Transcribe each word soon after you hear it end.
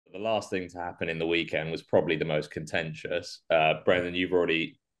last thing to happen in the weekend was probably the most contentious. Brendan, you've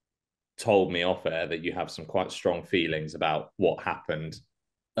already told me off air that you have some quite strong feelings about what happened.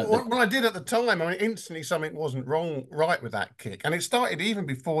 Well, I did at the time. I mean, instantly something wasn't right with that kick, and it started even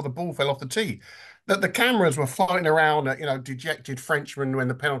before the ball fell off the tee. That the cameras were flying around, dejected Frenchman when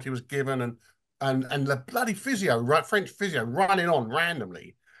the penalty was given, and the bloody French physio running on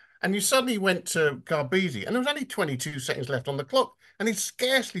randomly, and you suddenly went to Garbisi, and there was only 22 seconds left on the clock, and he'd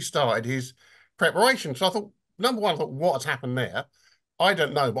scarcely started his preparation. So I thought, number one, I thought, what has happened there? I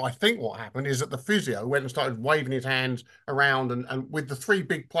don't know, but I think what happened is that the physio went and started waving his hands around, and with the three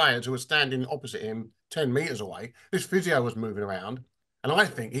big players who were standing opposite him 10 metres away, this physio was moving around. And I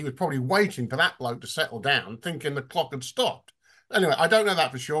think he was probably waiting for that bloke to settle down, thinking the clock had stopped. Anyway, I don't know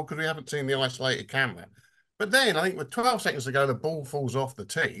that for sure because we haven't seen the isolated camera. But then I think with 12 seconds to go, the ball falls off the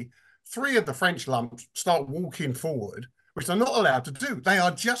tee. Three of the French lumps start walking forward, which they're not allowed to do. They are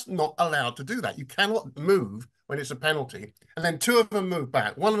just not allowed to do that. You cannot move when it's a penalty. And then two of them move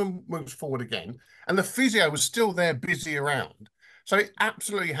back. One of them moves forward again. And the physio was still there busy around. So it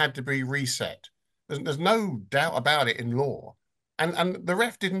absolutely had to be reset. There's no doubt about it in law. And the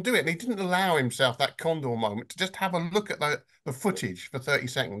ref didn't do it. And he didn't allow himself that condor moment to just have a look at the footage for 30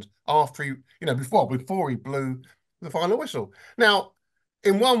 seconds after he, before he blew the final whistle. Now,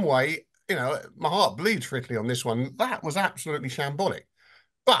 in one way, my heart bleeds for Italy on this one. That was absolutely shambolic.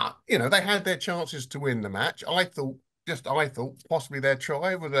 But, they had their chances to win the match. I thought possibly their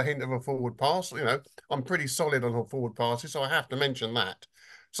try with a hint of a forward pass. I'm pretty solid on forward passes, so I have to mention that.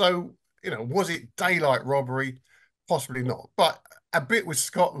 So, was it daylight robbery? Possibly not. But a bit with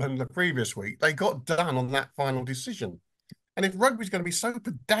Scotland the previous week, they got done on that final decision. And if rugby's going to be so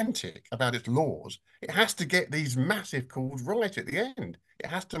pedantic about its laws, it has to get these massive calls right at the end. It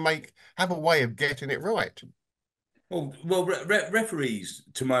has to have a way of getting it right. Well, referees,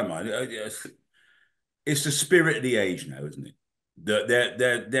 to my mind, it's the spirit of the age now, isn't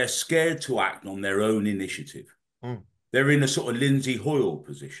it? They're scared to act on their own initiative. They're in a sort of Lindsay Hoyle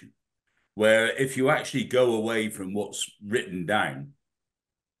position, where if you actually go away from what's written down,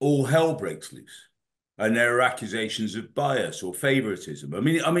 all hell breaks loose, and there are accusations of bias or favoritism. I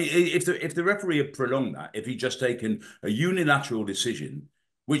mean, if the referee had prolonged that, if he'd just taken a unilateral decision,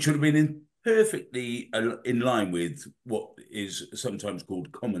 which would have been perfectly in line with what is sometimes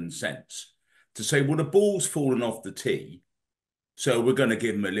called common sense, to say, well, the ball's fallen off the tee, so we're going to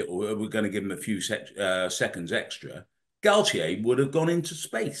give him a few seconds extra. Galtier would have gone into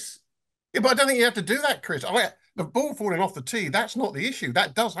space. Yeah, but I don't think you have to do that, Chris. The ball falling off the tee, that's not the issue.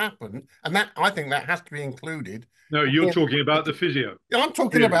 That does happen, and I think that has to be included. No, you're talking about the physio. I'm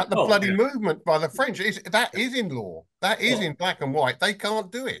talking about the bloody movement by the French. That is in law. That is in black and white. They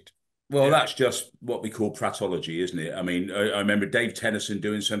can't do it. Well, that's just what we call pratology, isn't it? I mean, I remember Dave Tennyson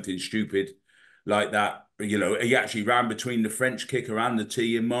doing something stupid like that. He actually ran between the French kicker and the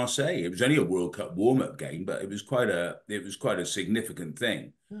tee in Marseille. It was only a World Cup warm-up game, but it was quite a significant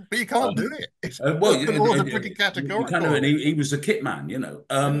thing. But you can't do it. The laws are pretty categorical. And he was the kit man,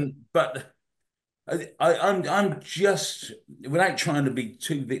 But I'm just, without trying to be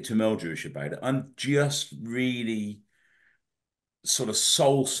too victim elderish about it, I'm just really sort of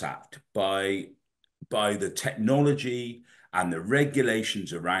soul sapped by the technology and the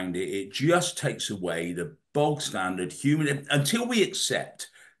regulations around it. It just takes away the bog standard human, until we accept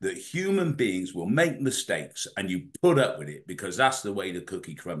that human beings will make mistakes and you put up with it because that's the way the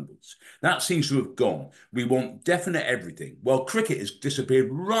cookie crumbles. That seems to have gone. We want definite everything. Well, cricket has disappeared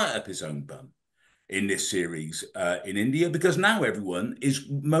right up its own bum in this series in India, because now everyone is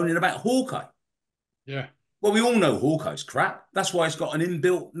moaning about Hawkeye. Yeah. Well, we all know Hawkeye's crap. That's why it's got an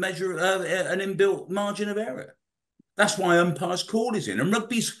inbuilt margin of error. That's why umpires' call is in. And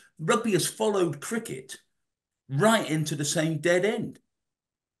rugby has followed cricket right into the same dead end.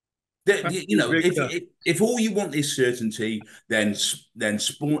 If all you want is certainty, then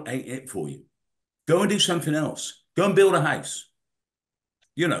sport ain't it for you. Go and do something else. Go and build a house.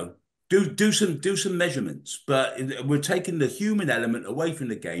 Do some measurements. But we're taking the human element away from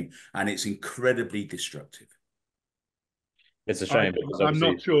the game, and it's incredibly destructive. It's a shame because I'm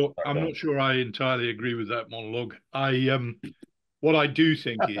not sure I entirely agree with that monologue. What I do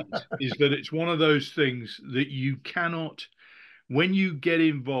think is that it's one of those things that you cannot, when you get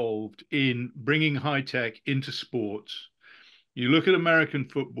involved in bringing high tech into sports, you look at American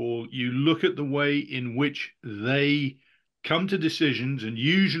football, you look at the way in which they come to decisions, and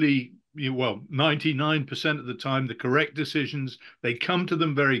usually, 99% of the time, the correct decisions, they come to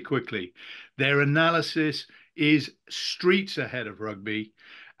them very quickly. Their analysis is streets ahead of rugby.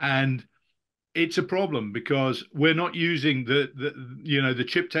 And it's a problem because we're not using the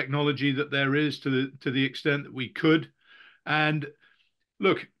chip technology that there is to the extent that we could. And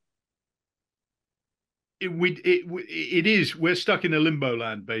look, we're stuck in a limbo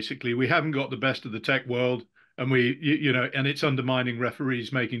land. Basically, we haven't got the best of the tech world, and and it's undermining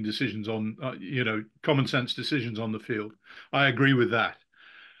referees making decisions on common sense decisions on the field. I agree with that.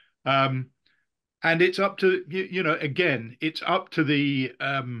 And it's up to again, it's up to the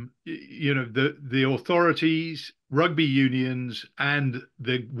the authorities, rugby unions, and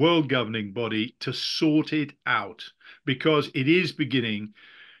the world governing body to sort it out, because it is beginning,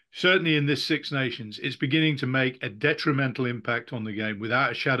 certainly in this Six Nations, it's beginning to make a detrimental impact on the game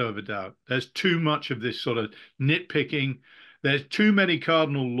without a shadow of a doubt. There's too much of this sort of nitpicking. There's too many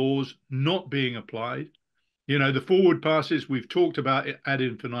cardinal laws not being applied. The forward passes, we've talked about it ad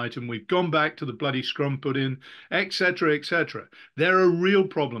infinitum. We've gone back to the bloody scrum put in, etc., etc. There are real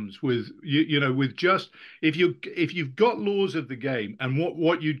problems with, with just, if you've got laws of the game and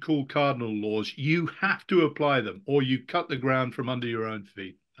what you'd call cardinal laws, you have to apply them or you cut the ground from under your own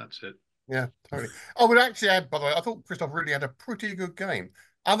feet. That's it. Yeah, totally. I would actually add, by the way, I thought Christoph really had a pretty good game,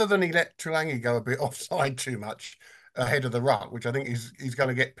 other than he let Tulangi go a bit offside too much ahead of the ruck, which I think he's going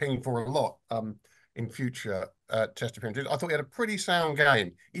to get pinged for a lot in future test appearances. I thought he had a pretty sound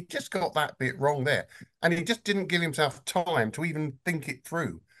game. He just got that bit wrong there, and he just didn't give himself time to even think it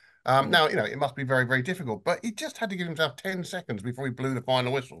through. Now, it must be very, very difficult, but he just had to give himself 10 seconds before he blew the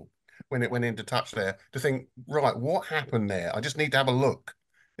final whistle when it went into touch there to think, right, what happened there? I just need to have a look.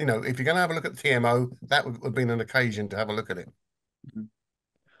 If you're going to have a look at the TMO, that would have been an occasion to have a look at it.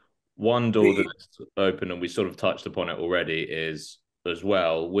 One door that's open, and we sort of touched upon it already, is as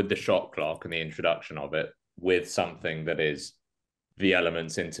well with the shot clock and the introduction of it, with something that is the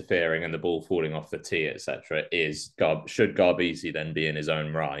elements interfering and the ball falling off the tee, etc. Should Garbisi then be in his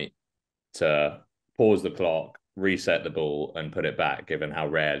own right to pause the clock, reset the ball, and put it back, given how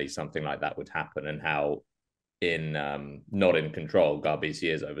rarely something like that would happen and how not in control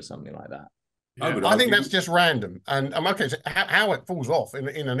Garbisi is over something like that? Yeah. I think that's just random. And okay, so how it falls off in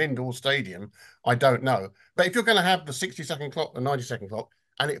an indoor stadium, I don't know. But if you're going to have the 60-second clock, the 90-second clock,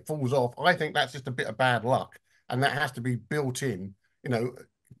 and it falls off, I think that's just a bit of bad luck. And that has to be built in.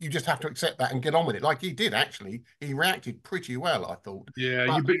 You just have to accept that and get on with it. Like he did, actually. He reacted pretty well, I thought.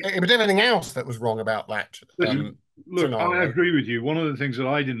 Yeah. It was everything else that was wrong about that. Look, scenario. I agree with you. One of the things that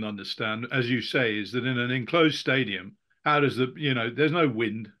I didn't understand, as you say, is that in an enclosed stadium, how does there's no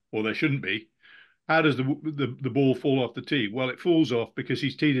wind, or there shouldn't be. How does the ball fall off the tee? Well, it falls off because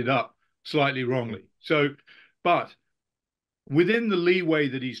he's teed it up slightly wrongly. So, but within the leeway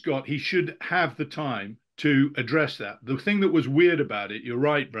that he's got, he should have the time to address that. The thing that was weird about it, you're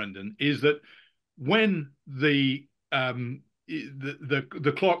right, Brendan, is that when the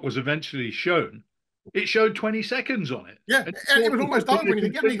clock was eventually shown, it showed 20 seconds on it. Yeah, and it was almost done when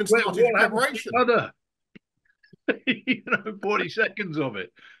you haven't even started the preparation. 40 seconds of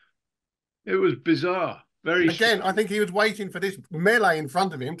it. It was bizarre. Again, I think he was waiting for this melee in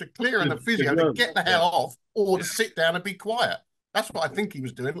front of him to clear in the physio to get the hell off, or to sit down and be quiet. That's what I think he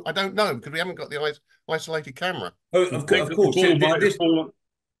was doing. I don't know, because we haven't got the isolated camera. Of course,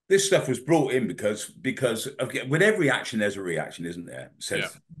 this stuff was brought in because with every action there's a reaction, isn't there?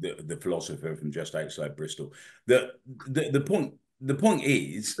 Says the philosopher from just outside Bristol. The point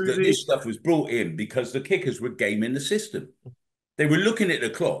is that this stuff was brought in because the kickers were gaming the system. They were looking at the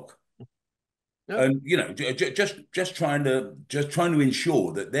clock. And just trying to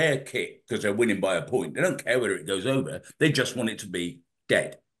ensure that their kick, because they're winning by a point, they don't care whether it goes over. They just want it to be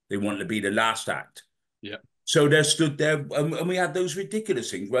dead. They want it to be the last act. Yeah. So they stood there, and we had those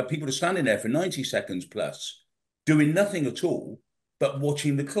ridiculous things where people are standing there for 90 seconds plus, doing nothing at all but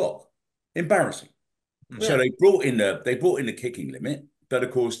watching the clock. Embarrassing. Yeah. So they brought in the kicking limit, but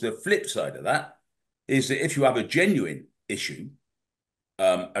of course the flip side of that is that if you have a genuine issue,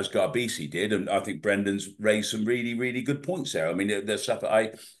 as Garbisi did, and I think Brendan's raised some really, really good points there. I mean, there's stuff that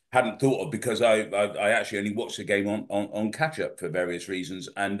I hadn't thought of because I actually only watched the game on catch up for various reasons,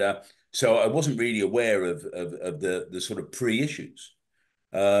 and so I wasn't really aware of the sort of pre-issues.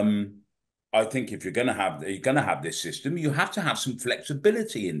 I think if you're going to have this system, you have to have some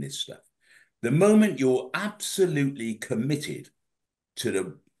flexibility in this stuff. The moment you're absolutely committed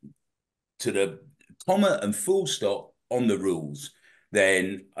to the comma and full stop on the rules,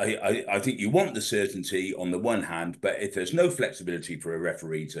 then I think you want the certainty on the one hand, but if there's no flexibility for a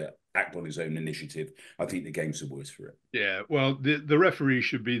referee to act on his own initiative, I think the game's the worse for it. Yeah, well, the referee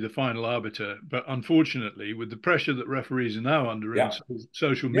should be the final arbiter, but unfortunately, with the pressure that referees are now under in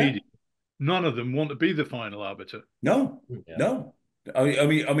social media, none of them want to be the final arbiter. No. I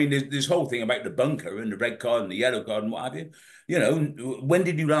mean, there's this whole thing about the bunker and the red card and the yellow card and what have you. You know, when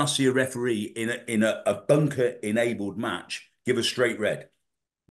did you last see a referee in a bunker enabled match give a straight red?